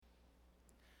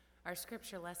Our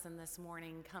scripture lesson this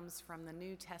morning comes from the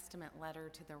New Testament letter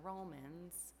to the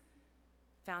Romans,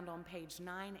 found on page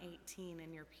 918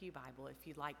 in your pew Bible if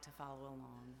you'd like to follow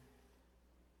along.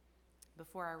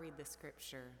 Before I read the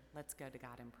scripture, let's go to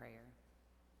God in prayer.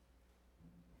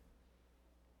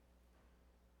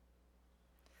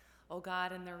 O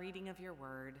God, in the reading of your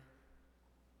word,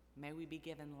 may we be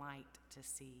given light to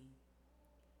see.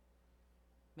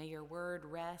 May your word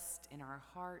rest in our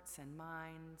hearts and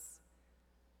minds,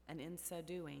 and in so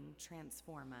doing,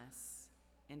 transform us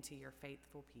into your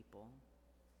faithful people.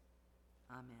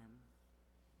 Amen.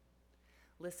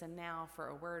 Listen now for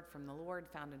a word from the Lord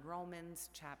found in Romans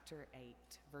chapter 8,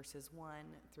 verses 1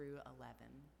 through 11.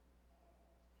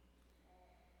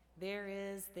 There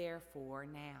is therefore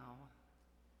now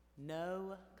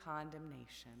no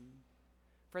condemnation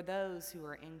for those who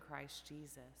are in Christ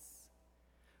Jesus.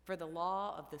 For the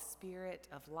law of the Spirit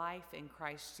of life in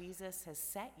Christ Jesus has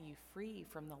set you free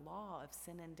from the law of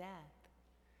sin and death.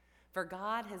 For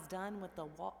God has done what the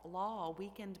law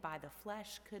weakened by the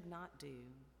flesh could not do.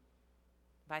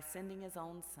 By sending his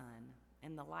own Son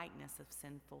in the likeness of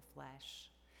sinful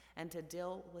flesh, and to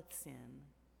deal with sin,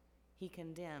 he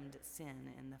condemned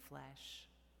sin in the flesh,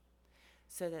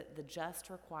 so that the just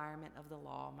requirement of the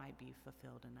law might be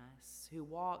fulfilled in us, who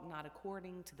walk not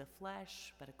according to the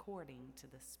flesh, but according to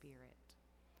the Spirit.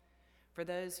 For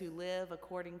those who live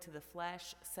according to the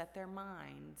flesh set their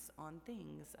minds on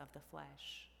things of the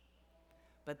flesh,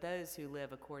 but those who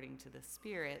live according to the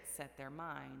Spirit set their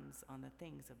minds on the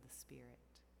things of the Spirit.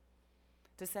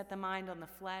 To set the mind on the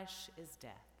flesh is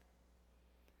death,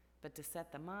 but to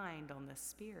set the mind on the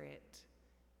Spirit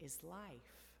is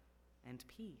life and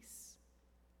peace.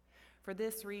 For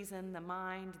this reason, the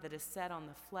mind that is set on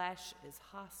the flesh is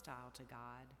hostile to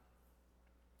God.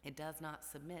 It does not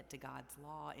submit to God's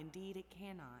law. Indeed, it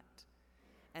cannot.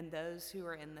 And those who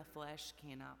are in the flesh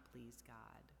cannot please God.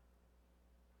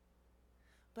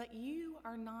 But you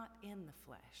are not in the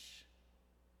flesh.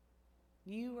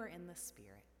 You are in the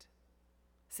Spirit,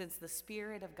 since the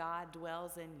Spirit of God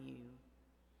dwells in you.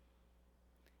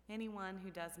 Anyone who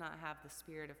does not have the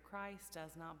Spirit of Christ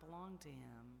does not belong to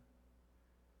him.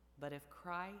 But if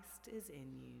Christ is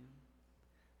in you,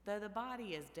 though the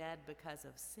body is dead because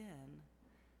of sin,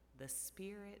 the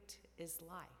Spirit is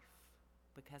life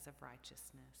because of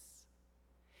righteousness.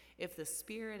 If the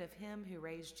Spirit of him who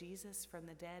raised Jesus from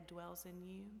the dead dwells in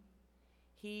you,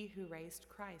 he who raised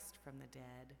Christ from the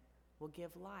dead will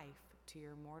give life to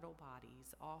your mortal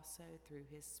bodies also through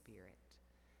his Spirit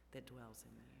that dwells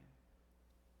in you.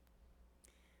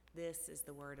 This is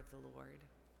the word of the Lord.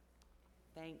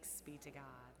 Thanks be to God.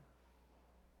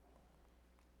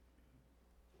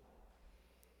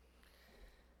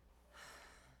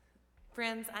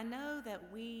 Friends, I know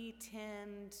that we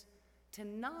tend to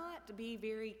not be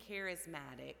very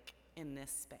charismatic in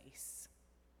this space.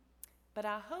 But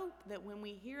I hope that when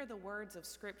we hear the words of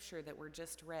Scripture that were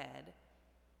just read,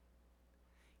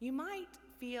 you might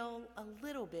feel a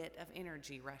little bit of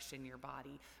energy rush in your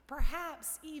body.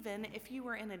 Perhaps even if you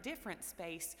were in a different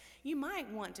space, you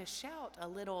might want to shout a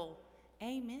little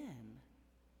amen.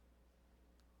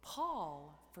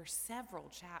 Paul, for several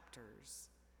chapters,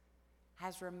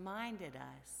 has reminded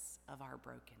us of our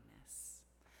brokenness,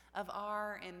 of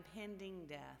our impending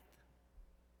death,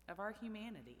 of our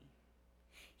humanity.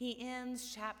 He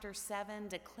ends chapter 7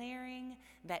 declaring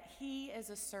that he is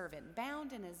a servant,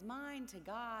 bound in his mind to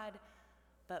God,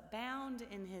 but bound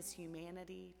in his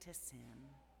humanity to sin.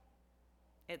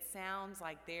 It sounds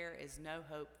like there is no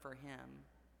hope for him,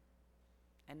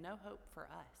 and no hope for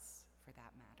us, for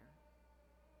that matter.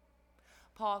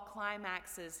 Paul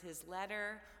climaxes his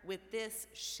letter with this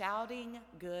shouting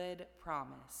good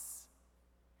promise.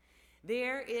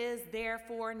 There is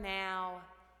therefore now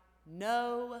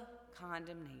no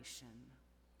condemnation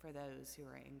for those who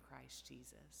are in Christ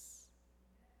Jesus.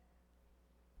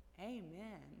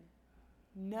 Amen.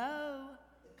 No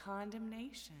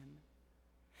condemnation.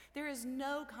 There is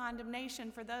no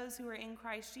condemnation for those who are in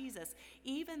Christ Jesus.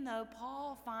 Even though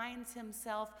Paul finds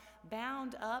himself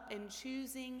bound up in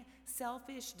choosing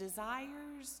selfish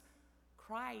desires,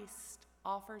 Christ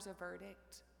offers a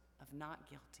verdict of not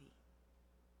guilty.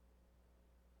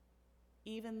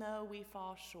 Even though we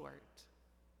fall short,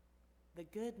 the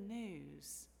good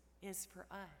news is for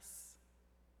us.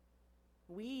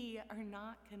 We are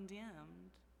not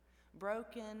condemned.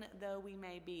 Broken though we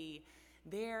may be,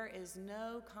 there is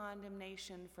no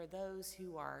condemnation for those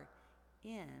who are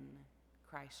in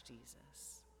Christ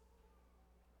Jesus.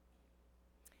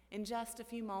 In just a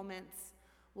few moments,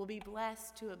 we'll be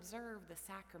blessed to observe the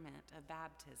sacrament of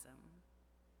baptism.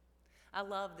 I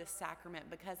love this sacrament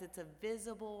because it's a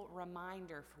visible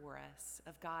reminder for us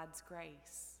of God's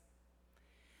grace,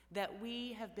 that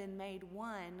we have been made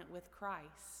one with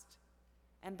Christ,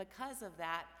 and because of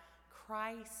that,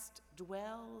 Christ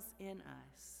dwells in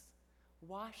us,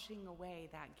 washing away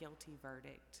that guilty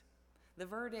verdict, the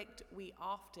verdict we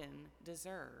often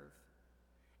deserve,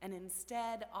 and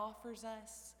instead offers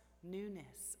us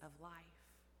newness of life.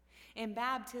 In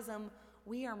baptism,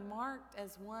 we are marked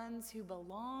as ones who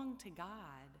belong to God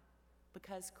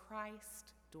because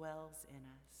Christ dwells in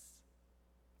us.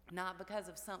 Not because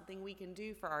of something we can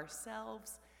do for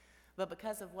ourselves, but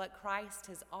because of what Christ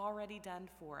has already done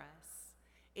for us.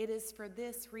 It is for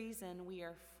this reason we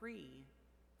are free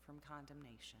from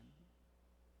condemnation.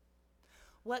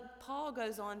 What Paul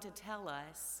goes on to tell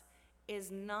us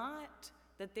is not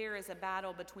that there is a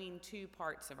battle between two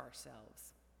parts of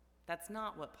ourselves. That's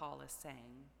not what Paul is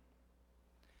saying.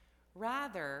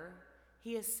 Rather,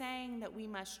 he is saying that we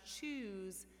must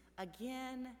choose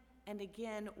again and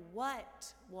again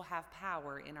what will have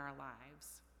power in our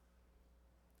lives.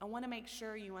 I want to make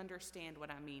sure you understand what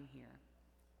I mean here.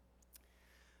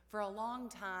 For a long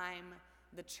time,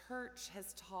 the church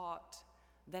has taught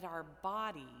that our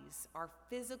bodies, our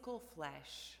physical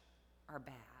flesh, are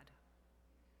bad.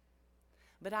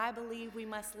 But I believe we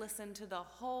must listen to the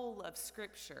whole of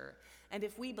Scripture. And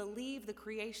if we believe the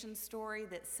creation story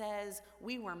that says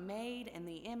we were made in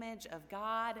the image of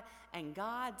God and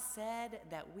God said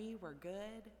that we were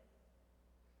good,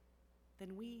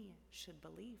 then we should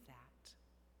believe that.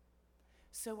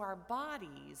 So our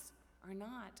bodies are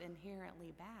not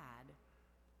inherently bad.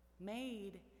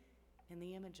 Made in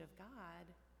the image of God,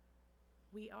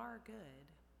 we are good.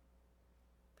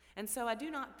 And so I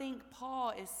do not think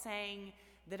Paul is saying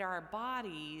that our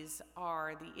bodies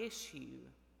are the issue,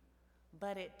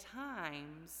 but at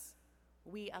times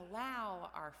we allow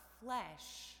our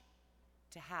flesh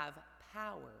to have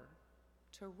power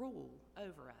to rule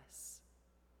over us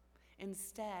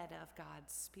instead of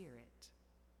God's Spirit.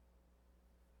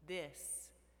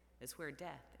 This is where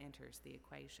death enters the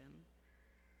equation.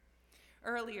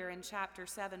 Earlier in chapter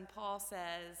 7, Paul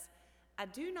says, I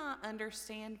do not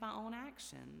understand my own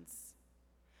actions,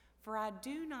 for I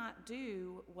do not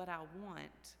do what I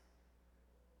want,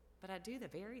 but I do the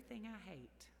very thing I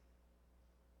hate.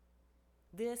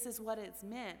 This is what it's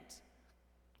meant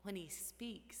when he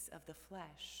speaks of the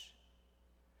flesh.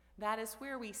 That is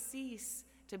where we cease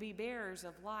to be bearers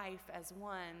of life as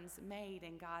ones made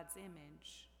in God's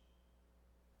image.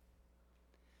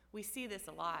 We see this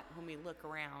a lot when we look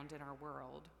around in our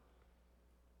world,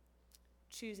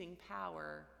 choosing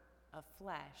power of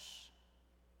flesh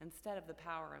instead of the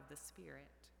power of the Spirit.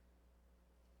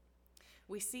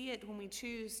 We see it when we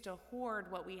choose to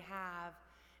hoard what we have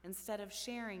instead of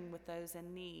sharing with those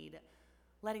in need,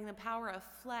 letting the power of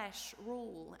flesh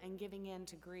rule and giving in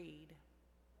to greed.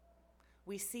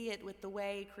 We see it with the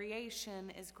way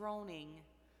creation is groaning,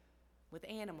 with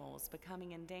animals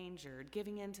becoming endangered,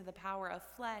 giving in to the power of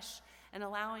flesh and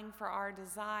allowing for our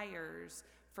desires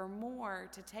for more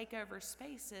to take over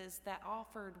spaces that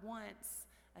offered once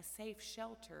a safe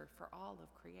shelter for all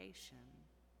of creation.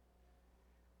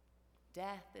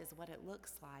 Death is what it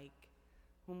looks like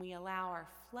when we allow our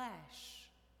flesh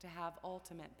to have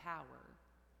ultimate power,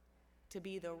 to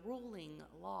be the ruling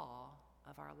law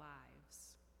of our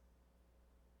lives.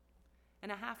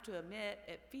 And I have to admit,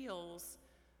 it feels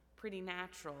pretty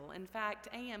natural. In fact,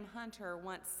 A.M. Hunter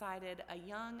once cited a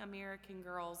young American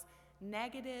girl's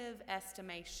negative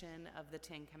estimation of the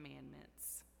Ten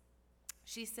Commandments.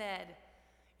 She said,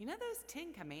 you know those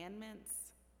Ten Commandments?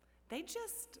 They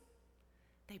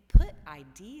put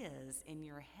ideas in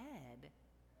your head.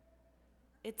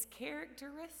 It's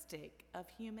characteristic of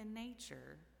human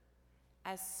nature.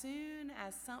 As soon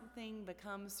as something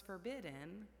becomes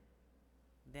forbidden,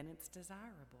 then it's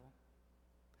desirable.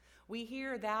 We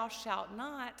hear thou shalt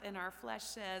not, and our flesh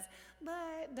says,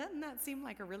 but doesn't that seem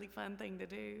like a really fun thing to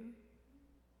do?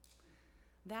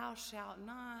 Thou shalt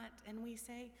not, and we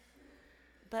say,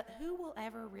 but who will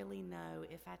ever really know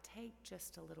if I take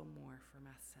just a little more for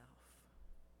myself?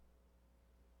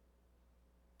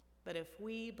 But if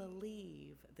we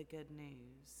believe the good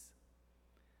news,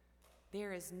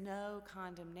 there is no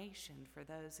condemnation for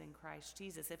those in Christ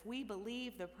Jesus. If we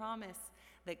believe the promise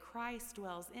that Christ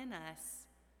dwells in us,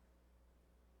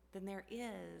 then there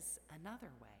is another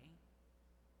way.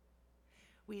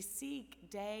 We seek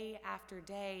day after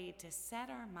day to set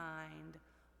our mind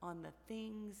on the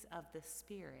things of the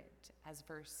Spirit, as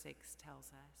verse 6 tells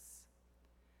us.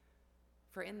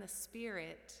 For in the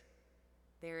Spirit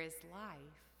there is life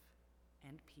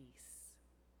and peace.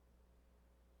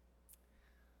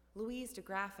 Louise de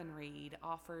Graffenried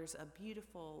offers a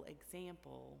beautiful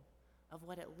example of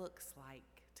what it looks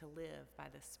like to live by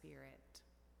the Spirit.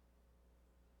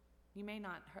 You may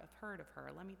not have heard of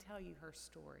her. Let me tell you her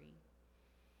story.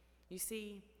 You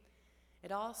see,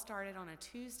 it all started on a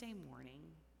Tuesday morning,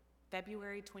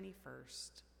 February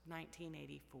 21st,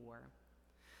 1984,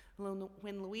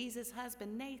 when Louise's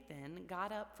husband, Nathan,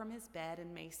 got up from his bed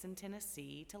in Mason,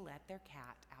 Tennessee, to let their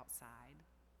cat outside.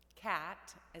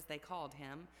 Cat, as they called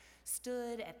him,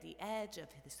 stood at the edge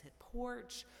of his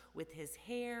porch with his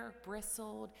hair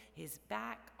bristled, his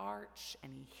back arched,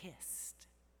 and he hissed.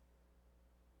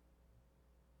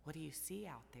 "What do you see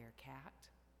out there, Cat?"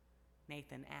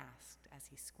 Nathan asked as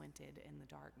he squinted in the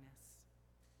darkness.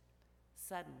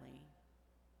 Suddenly,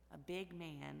 a big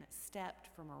man stepped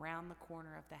from around the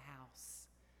corner of the house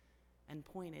and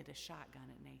pointed a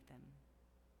shotgun at Nathan.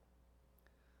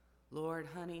 "Lord,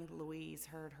 honey," Louise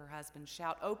heard her husband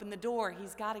shout, "open the door,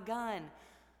 he's got a gun."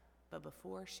 But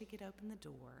before she could open the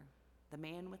door, the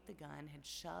man with the gun had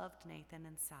shoved Nathan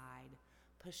inside,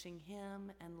 pushing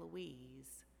him and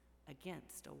Louise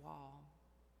against a wall.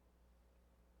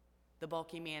 The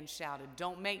bulky man shouted,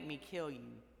 "Don't make me kill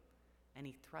you," and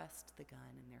he thrust the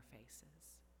gun in their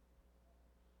faces.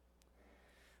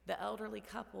 The elderly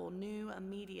couple knew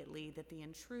immediately that the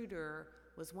intruder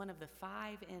was one of the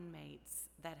 5 inmates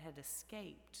that had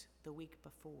escaped the week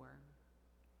before.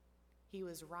 He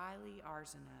was Riley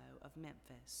Arsenault of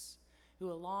Memphis,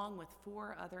 who, along with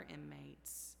 4 other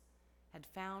inmates, had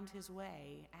found his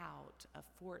way out of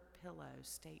Fort Pillow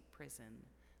State Prison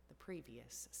the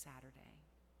previous Saturday.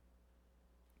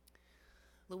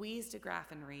 Louise de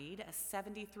Graffenried, a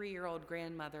 73-year-old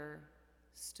grandmother,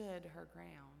 stood her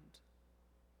ground.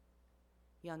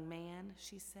 "Young man,"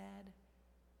 she said,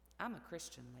 "I'm a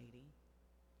Christian lady.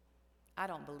 I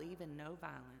don't believe in no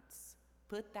violence.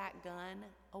 Put that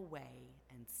gun away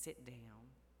and sit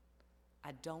down.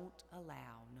 I don't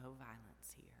allow no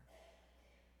violence here."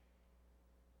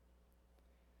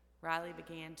 Riley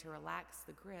began to relax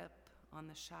the grip on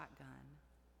the shotgun.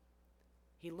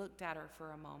 He looked at her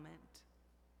for a moment,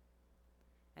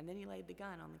 and then he laid the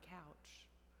gun on the couch.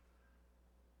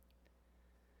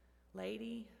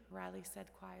 "Lady," Riley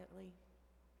said quietly,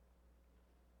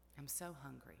 "I'm so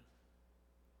hungry.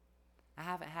 I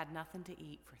haven't had nothing to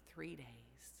eat for 3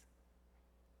 days."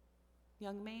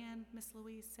 "Young man," Miss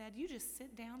Louise said, "you just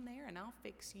sit down there and I'll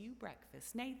fix you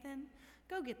breakfast. Nathan,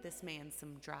 go get this man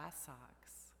some dry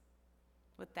socks."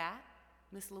 With that,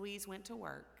 Miss Louise went to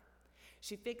work.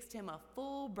 She fixed him a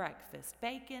full breakfast: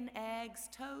 bacon, eggs,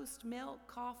 toast, milk,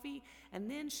 coffee,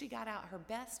 and then she got out her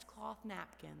best cloth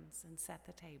napkins and set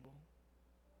the table.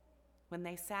 When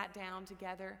they sat down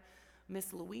together,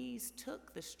 Miss Louise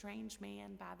took the strange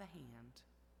man by the hand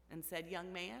and said,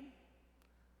 "Young man,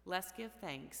 let's give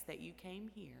thanks that you came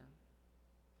here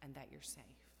and that you're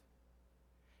safe."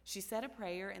 She said a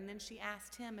prayer, and then she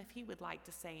asked him if he would like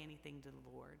to say anything to the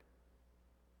Lord.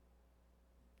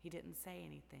 He didn't say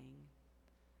anything.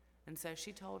 And so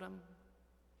she told him,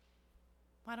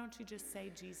 "Why don't you just say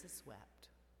Jesus wept?"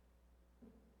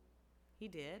 He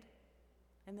did,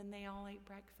 and then they all ate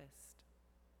breakfast.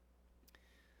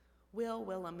 Will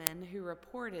Willimon, who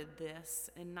reported this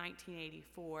in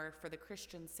 1984 for the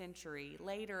Christian Century,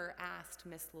 later asked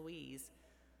Miss Louise,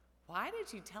 "Why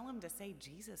did you tell him to say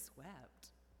Jesus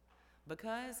wept?"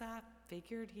 "Because I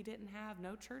figured he didn't have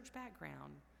no church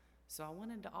background, so I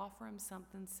wanted to offer him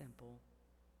something simple."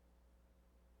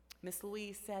 Miss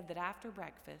Louise said that after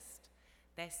breakfast,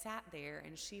 they sat there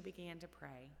and she began to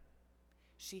pray.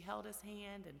 She held his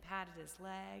hand and patted his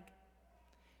leg.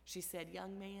 She said,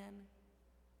 "Young man,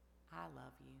 I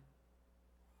love you,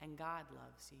 and God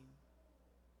loves you.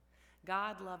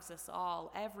 God loves us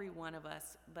all, every one of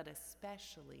us, but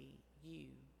especially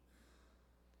you.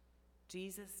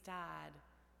 Jesus died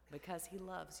because he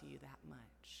loves you that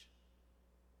much."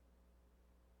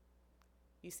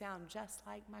 "You sound just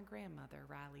like my grandmother,"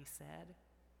 Riley said.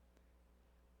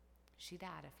 "She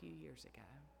died a few years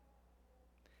ago."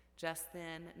 Just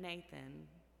then, Nathan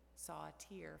saw a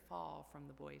tear fall from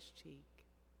the boy's cheek.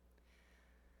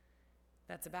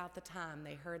 That's about the time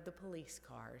they heard the police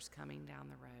cars coming down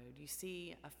the road. You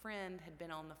see, a friend had been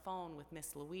on the phone with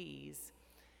Miss Louise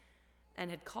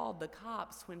and had called the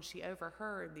cops when she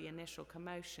overheard the initial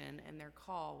commotion, and their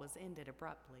call was ended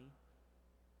abruptly.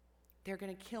 "They're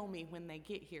going to kill me when they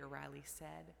get here," Riley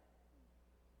said.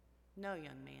 "No,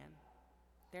 young man,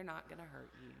 they're not going to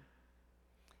hurt you."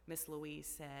 Miss Louise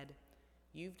said,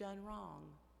 "You've done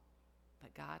wrong,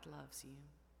 but God loves you."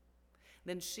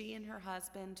 Then she and her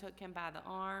husband took him by the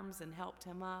arms and helped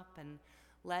him up and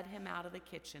led him out of the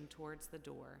kitchen towards the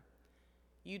door.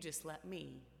 "You just let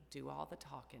me do all the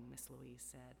talking," Miss Louise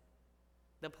said.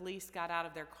 The police got out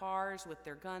of their cars with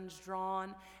their guns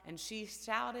drawn, and she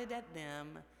shouted at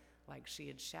them like she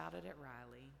had shouted at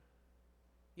Riley.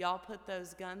 "Y'all put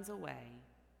those guns away.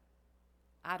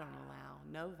 I don't allow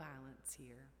no violence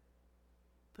here.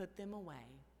 Put them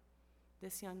away.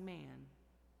 This young man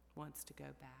wants to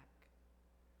go back."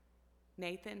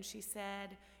 "Nathan," she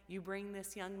said, "you bring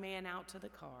this young man out to the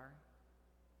car."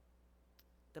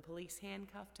 The police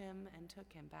handcuffed him and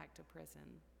took him back to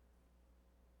prison.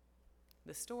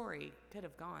 The story could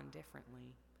have gone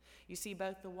differently. You see,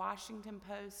 both the Washington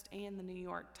Post and the New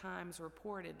York Times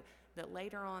reported that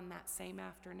later on that same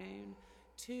afternoon,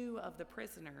 2 of the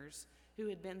prisoners who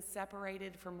had been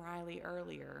separated from Riley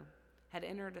earlier had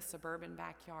entered a suburban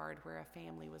backyard where a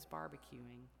family was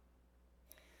barbecuing.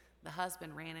 The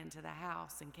husband ran into the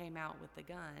house and came out with the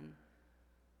gun,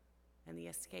 and the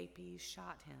escapees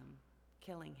shot him,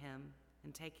 killing him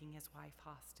and taking his wife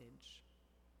hostage.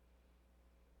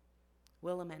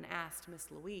 Williman asked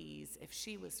Miss Louise if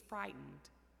she was frightened.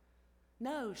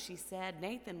 "No," she said,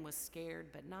 "Nathan was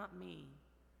scared, but not me.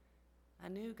 I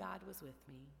knew God was with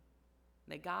me,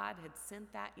 that God had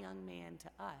sent that young man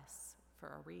to us for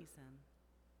a reason.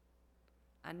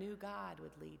 I knew God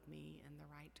would lead me in the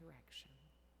right direction."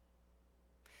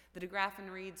 The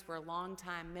DeGraffenreids Reeds were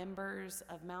longtime members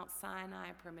of Mount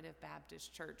Sinai Primitive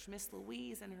Baptist Church. Miss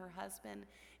Louise and her husband,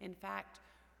 in fact,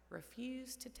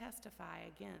 refused to testify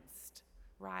against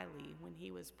Riley when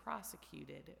he was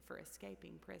prosecuted for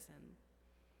escaping prison.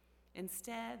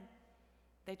 Instead,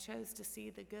 they chose to see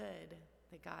the good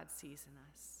that God sees in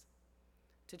us,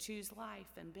 to choose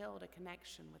life and build a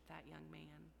connection with that young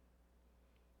man.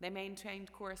 They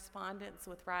maintained correspondence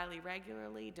with Riley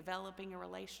regularly, developing a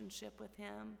relationship with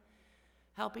him,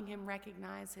 helping him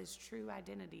recognize his true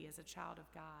identity as a child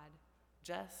of God,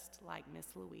 just like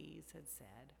Miss Louise had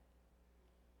said.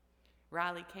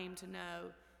 Riley came to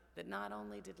know that not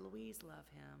only did Louise love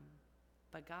him,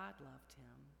 but God loved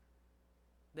him,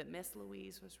 that Miss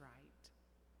Louise was right.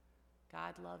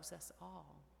 God loves us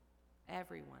all,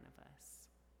 every one of us,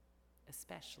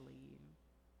 especially you.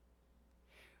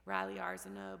 Riley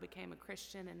Arsenault became a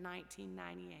Christian in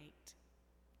 1998,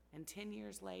 and 10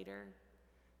 years later,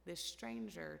 this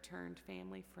stranger turned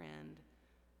family friend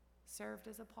served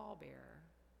as a pallbearer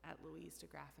at Louise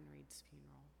DeGraffenreid's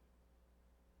funeral.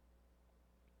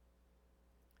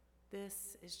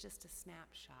 This is just a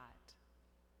snapshot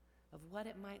of what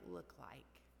it might look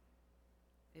like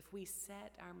if we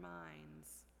set our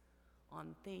minds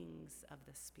on things of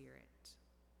the Spirit.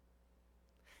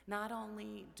 Not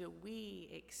only do we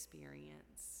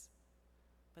experience,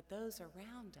 but those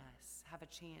around us have a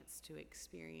chance to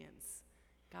experience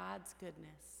God's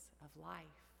goodness of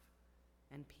life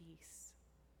and peace.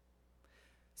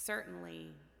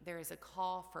 Certainly, there is a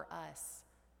call for us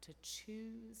to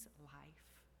choose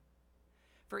life,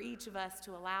 for each of us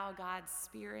to allow God's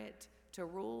Spirit to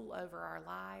rule over our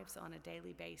lives on a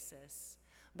daily basis.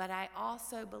 But I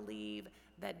also believe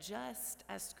that just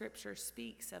as Scripture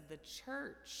speaks of the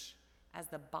church as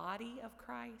the body of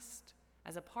Christ,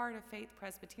 as a part of Faith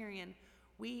Presbyterian,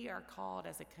 we are called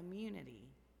as a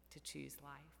community to choose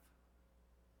life.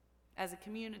 As a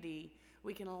community,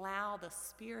 we can allow the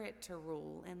Spirit to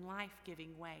rule in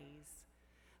life-giving ways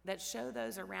that show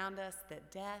those around us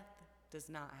that death does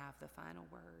not have the final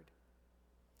word.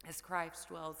 As Christ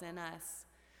dwells in us,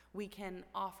 we can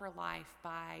offer life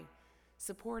by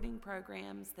supporting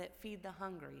programs that feed the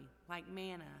hungry, like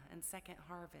Manna and Second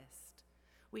Harvest.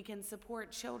 We can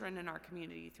support children in our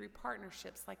community through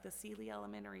partnerships like the Sealy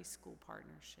Elementary School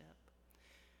Partnership.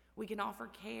 We can offer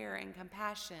care and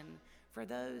compassion for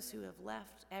those who have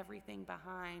left everything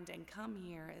behind and come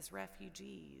here as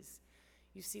refugees.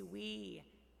 You see, we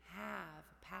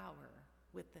have power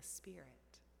with the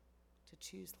Spirit to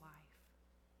choose life,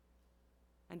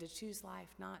 and to choose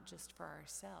life not just for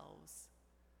ourselves,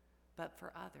 but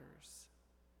for others.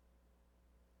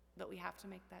 But we have to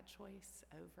make that choice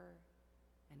over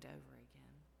and over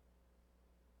again.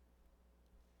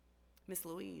 Miss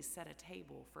Louise set a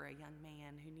table for a young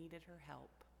man who needed her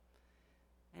help,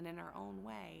 and in our own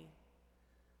way,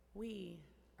 we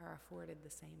are afforded the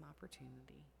same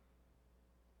opportunity.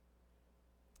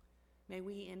 May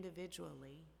we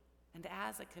individually and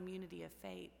as a community of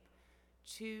faith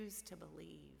choose to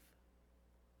believe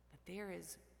that there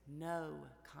is no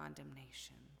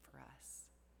condemnation for us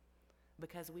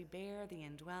because we bear the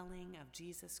indwelling of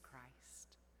Jesus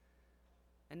Christ.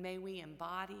 And may we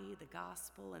embody the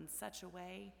gospel in such a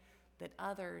way that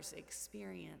others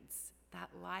experience that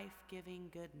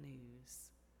life-giving good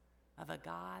news of a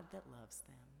God that loves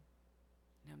them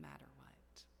no matter what.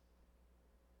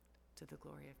 To the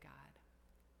glory of God.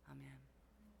 Amen.